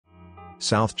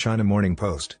South China Morning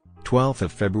Post, 12th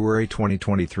of February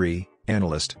 2023,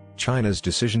 Analyst, China's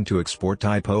decision to export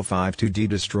Type 052D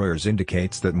destroyers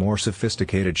indicates that more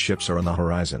sophisticated ships are on the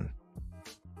horizon.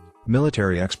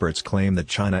 Military experts claim that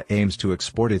China aims to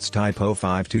export its Type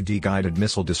 052D guided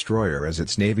missile destroyer as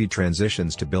its navy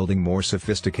transitions to building more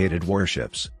sophisticated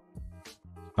warships.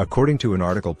 According to an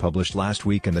article published last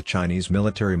week in the Chinese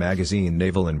military magazine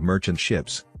Naval and Merchant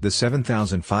Ships, the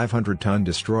 7,500-ton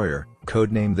destroyer,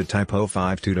 codenamed the Type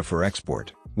 052D for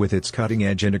export, with its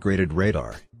cutting-edge integrated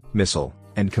radar, missile,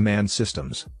 and command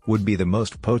systems, would be the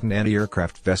most potent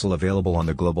anti-aircraft vessel available on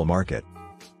the global market.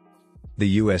 The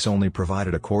U.S. only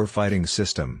provided a core fighting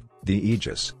system, the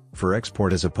Aegis, for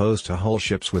export as opposed to hull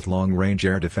ships with long-range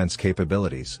air defense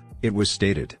capabilities, it was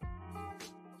stated.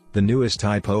 The newest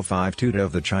Type 052D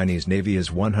of the Chinese Navy is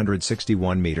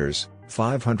 161 meters,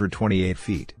 528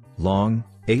 feet, long,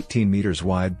 18 meters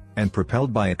wide, and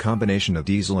propelled by a combination of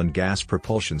diesel and gas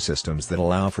propulsion systems that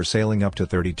allow for sailing up to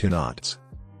 32 knots.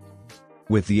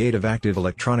 With the aid of active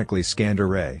electronically scanned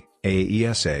array,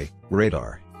 AESA,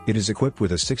 radar, it is equipped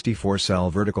with a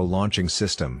 64-cell vertical launching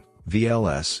system,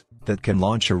 VLS, that can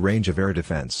launch a range of air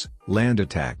defense, land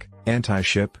attack,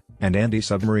 anti-ship, and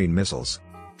anti-submarine missiles.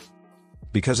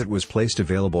 Because it was placed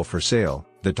available for sale,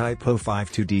 the Type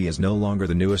 052D is no longer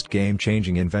the newest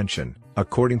game-changing invention,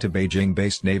 according to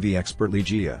Beijing-based Navy expert Li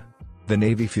Jia. The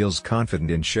Navy feels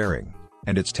confident in sharing,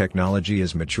 and its technology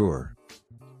is mature.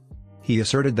 He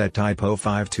asserted that Type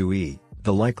 052E,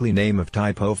 the likely name of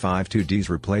Type 052D's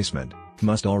replacement,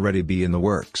 must already be in the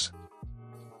works.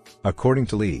 According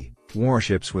to Li,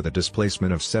 warships with a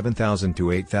displacement of 7,000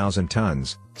 to 8,000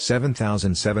 tons,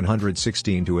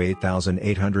 7,716 to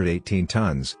 8,818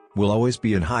 tons, will always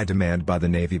be in high demand by the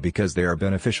Navy because they are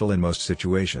beneficial in most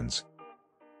situations.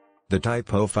 The Type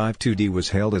 052D was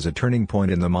hailed as a turning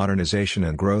point in the modernization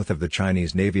and growth of the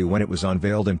Chinese Navy when it was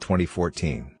unveiled in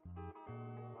 2014.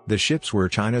 The ships were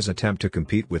China's attempt to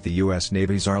compete with the U.S.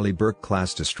 Navy's Arleigh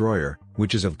Burke-class destroyer,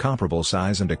 which is of comparable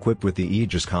size and equipped with the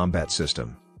Aegis combat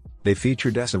system. They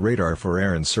featured AESA radar for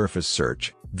air and surface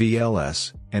search,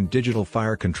 VLS, and digital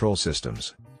fire control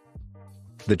systems.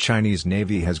 The Chinese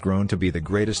Navy has grown to be the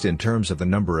greatest in terms of the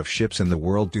number of ships in the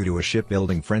world due to a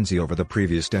shipbuilding frenzy over the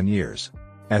previous 10 years.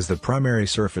 As the primary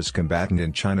surface combatant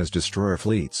in China's destroyer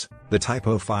fleets, the Type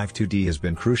 052D has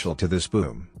been crucial to this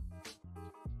boom.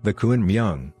 The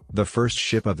Kunming, the first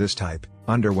ship of this type,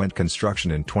 underwent construction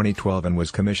in 2012 and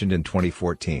was commissioned in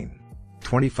 2014.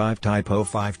 25 Type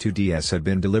 052Ds had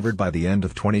been delivered by the end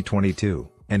of 2022,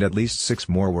 and at least 6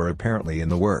 more were apparently in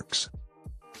the works.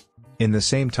 In the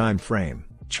same time frame,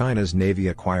 China's Navy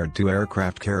acquired 2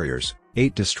 aircraft carriers,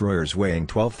 8 destroyers weighing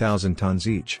 12,000 tons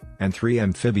each, and 3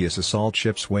 amphibious assault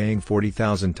ships weighing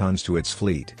 40,000 tons to its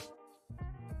fleet.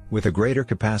 With a greater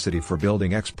capacity for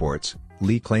building exports,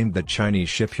 Li claimed that Chinese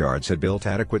shipyards had built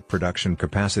adequate production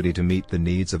capacity to meet the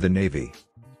needs of the Navy.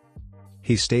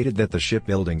 He stated that the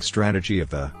shipbuilding strategy of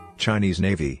the Chinese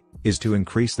Navy is to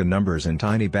increase the numbers in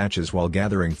tiny batches while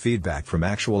gathering feedback from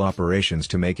actual operations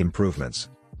to make improvements.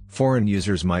 Foreign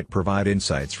users might provide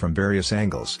insights from various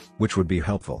angles, which would be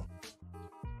helpful.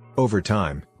 Over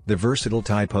time, the versatile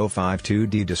Type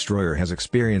 052D destroyer has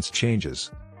experienced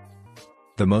changes.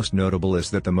 The most notable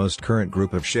is that the most current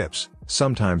group of ships,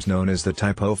 sometimes known as the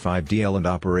Type 05DL and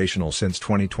operational since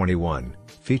 2021,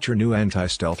 feature new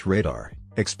anti-stealth radar,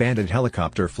 expanded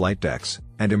helicopter flight decks,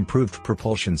 and improved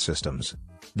propulsion systems.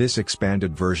 This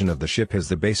expanded version of the ship is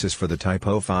the basis for the Type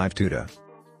 052D.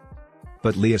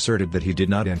 But Li asserted that he did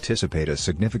not anticipate a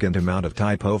significant amount of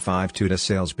Type 052D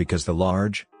sales because the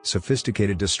large,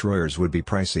 sophisticated destroyers would be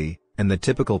pricey, and the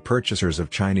typical purchasers of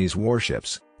Chinese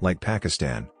warships, like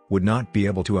Pakistan, would not be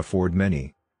able to afford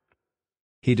many.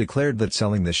 He declared that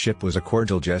selling the ship was a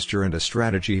cordial gesture and a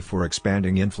strategy for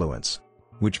expanding influence,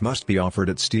 which must be offered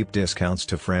at steep discounts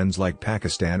to friends like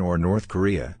Pakistan or North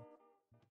Korea.